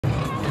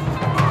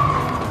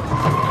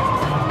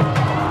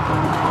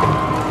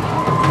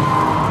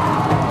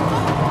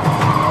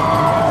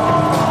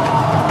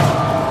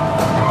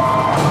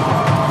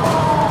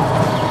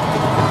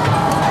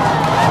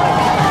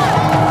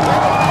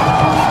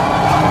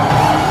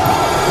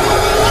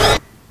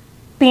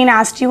being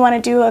asked, do you want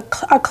to do a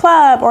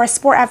club or a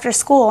sport after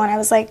school? And I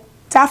was like,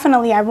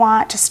 definitely, I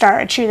want to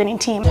start a cheerleading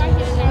team.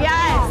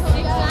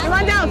 Yes. Come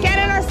on down, get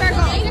in our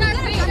circle.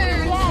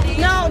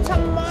 No,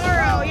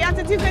 tomorrow. You have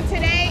to do good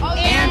today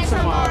and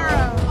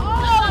tomorrow.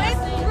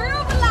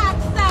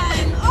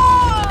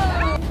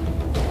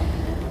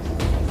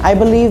 I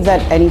believe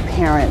that any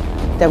parent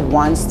that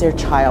wants their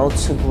child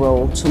to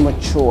grow, to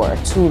mature,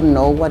 to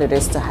know what it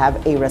is to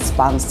have a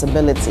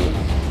responsibility,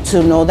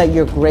 to know that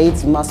your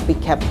grades must be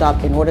kept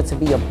up in order to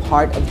be a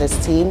part of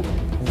this team,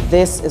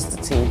 this is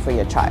the team for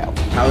your child.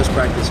 How is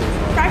practicing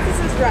fun? Practice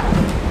is rough.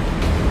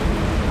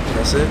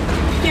 That's it?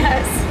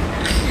 Yes,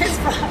 it's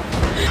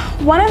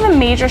rough. One of the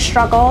major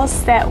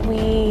struggles that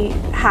we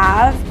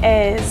have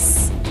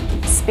is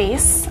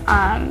space.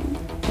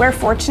 We're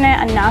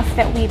fortunate enough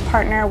that we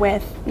partner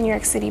with New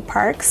York City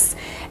Parks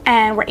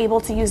and we're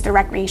able to use the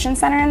recreation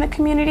center in the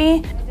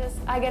community.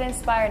 I get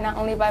inspired not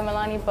only by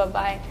Melanie but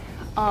by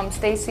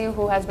Stacy,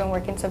 who has been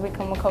working to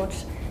become a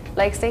coach.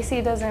 Like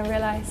Stacy doesn't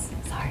realize.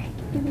 Sorry.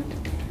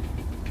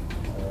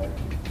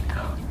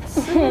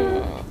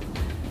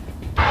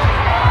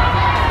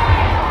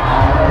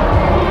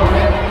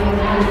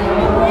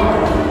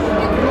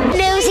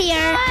 News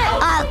here.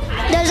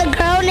 There's a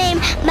girl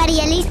named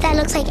Maria Elise that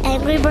looks like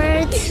Angry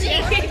Birds.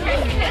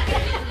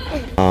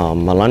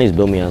 Melani's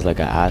built me as like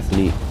an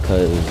athlete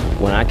because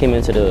when I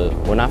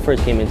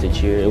first came into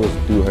cheer, it was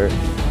through her,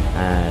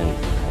 and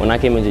when I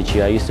came into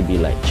cheer, I used to be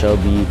like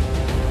chubby.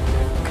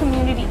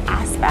 Community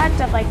aspect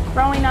of like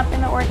growing up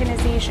in the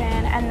organization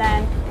and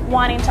then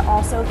wanting to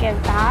also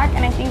give back,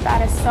 and I think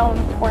that is so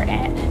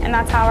important, and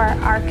that's how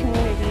our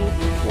community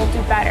will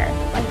do better.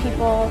 When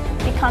people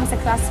become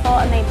successful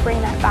and they bring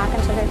that back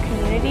into their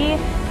community,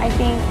 I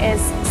think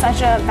is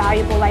such a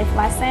valuable life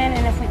lesson,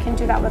 and if we can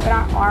do that within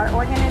our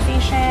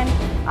organization,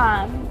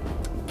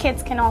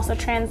 kids can also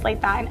translate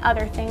that in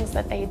other things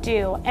that they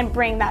do and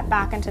bring that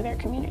back into their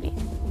community.